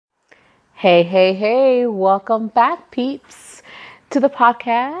Hey, hey, hey, welcome back, peeps, to the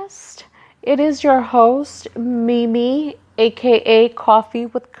podcast. It is your host, Mimi, aka Coffee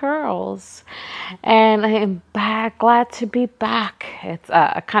with Curls. And I am back, glad to be back.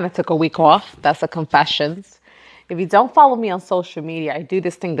 I kind of took a week off. That's a confessions. If you don't follow me on social media, I do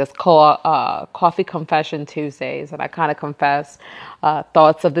this thing that's called Coffee Confession Tuesdays, and I kind of confess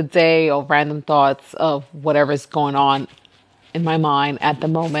thoughts of the day or random thoughts of whatever's going on in my mind at the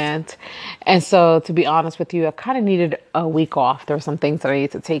moment. And so, to be honest with you, I kind of needed a week off. There were some things that I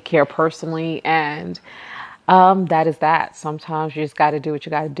need to take care of personally, and that is that. Sometimes you just got to do what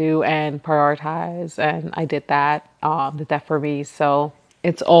you got to do and prioritize. And I did that for me. So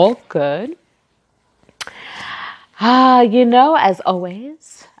it's all good. As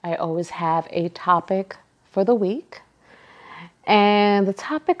always, I always have a topic for the week. And the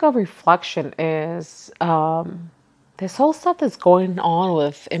topic of reflection is this whole stuff that's going on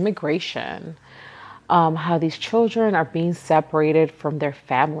with immigration, how these children are being separated from their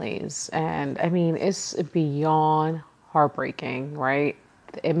families. And I mean, it's beyond heartbreaking, right?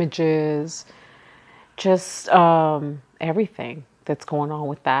 The images, just everything that's going on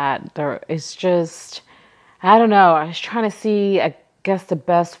with that. It's just, I don't know. I was trying to see, I guess, the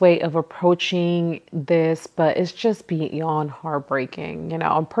best way of approaching this, but it's just beyond heartbreaking.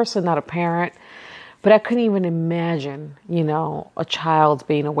 I'm personally not a parent, but I couldn't even imagine, a child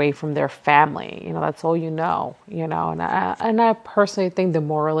being away from their family. That's all and I personally think that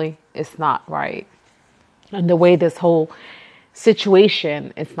morally it's not right. And the way this whole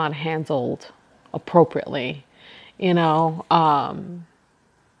situation is not handled appropriately, you know,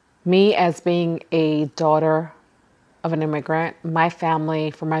 me as being a daughter of an immigrant, my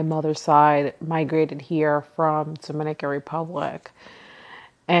family from my mother's side migrated here from Dominican Republic.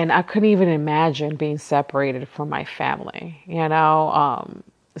 And I couldn't even imagine being separated from my family.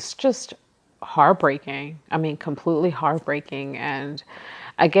 It's just heartbreaking. I mean, completely heartbreaking. And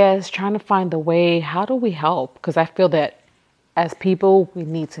I guess trying to find the way, how do we help? Because I feel that as people, we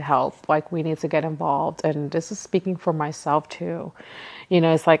need to help. Like, we need to get involved. And this is speaking for myself, too.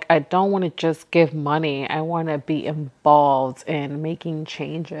 It's like I don't want to just give money, I want to be involved in making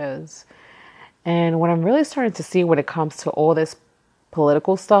changes. And what I'm really starting to see when it comes to all this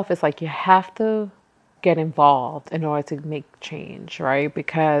political stuff is like you have to get involved in order to make change, right?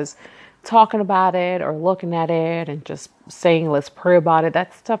 Because talking about it or looking at it and just saying let's pray about it,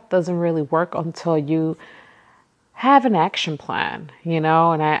 that stuff doesn't really work until you have an action plan,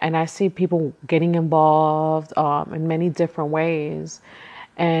 and I see people getting involved in many different ways.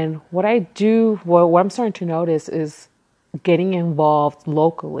 And what I'm starting to notice is getting involved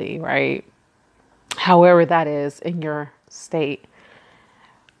locally, right? However that is in your state,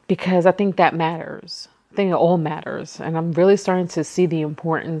 because I think that matters. I think it all matters. And I'm really starting to see the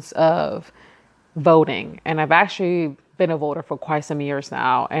importance of voting. And I've actually been a voter for quite some years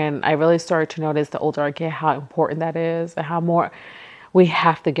now. And I really started to notice the older I get how important that is and how more we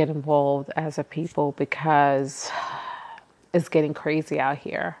have to get involved as a people, because it's getting crazy out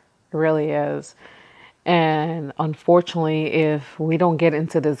here. It really is. And unfortunately, if we don't get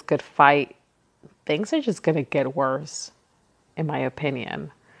into this good fight, things are just going to get worse, in my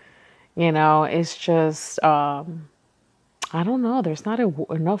opinion. It's just, I don't know. There's not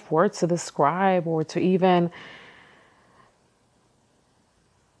enough words to describe or to even,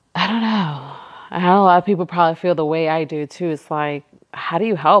 I don't know. I know a lot of people probably feel the way I do too. It's like, how do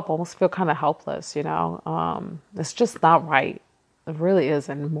you help? I almost feel kind of helpless. It's just not right. It really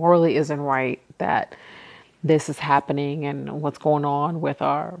isn't, morally isn't right that this is happening and what's going on with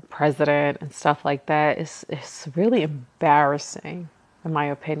our president and stuff like that. It's really embarrassing, in my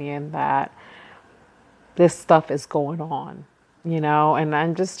opinion, that this stuff is going on, and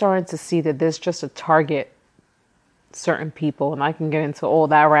I'm just starting to see that this just a target certain people, and I can get into all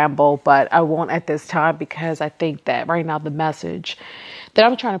that ramble, but I won't at this time, because I think that right now the message that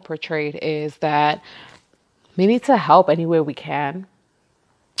I'm trying to portray is that we need to help any way we can.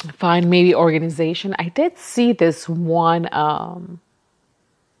 Find maybe organization. I did see this one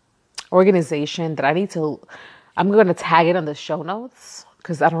organization that I'm going to tag it on the show notes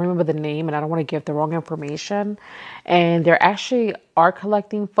because I don't remember the name and I don't want to give the wrong information. And they're actually are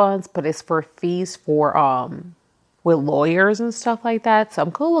collecting funds, but it's for fees for with lawyers and stuff like that. So I'm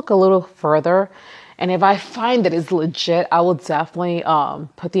going to look a little further. And if I find that it's legit, I will definitely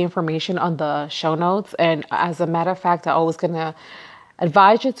put the information on the show notes. And as a matter of fact, I'm always going to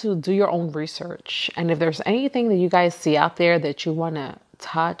advise you to do your own research. And if there's anything that you guys see out there that you want to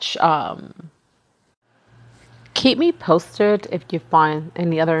touch, keep me posted if you find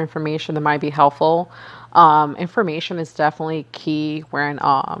any other information that might be helpful. Information is definitely key when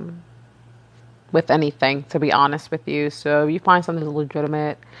with anything, to be honest with you. So if you find something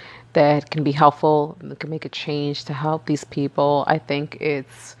legitimate that can be helpful and can make a change to help these people, I think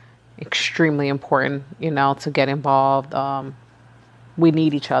it's extremely important, to get involved. We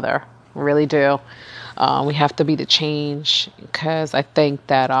need each other, really do. We have to be the change because I think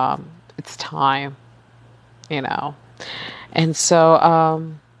that it's time, you know. And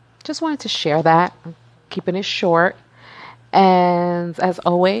so just wanted to share that. I'm keeping it short. And as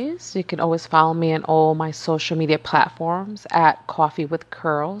always, you can always follow me on all my social media platforms at Coffee with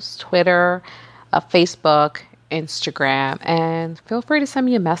Curls, Twitter, Facebook, Instagram, and feel free to send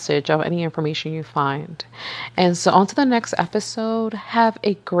me a message of any information you find. And so on to the next episode. Have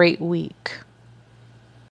a great week.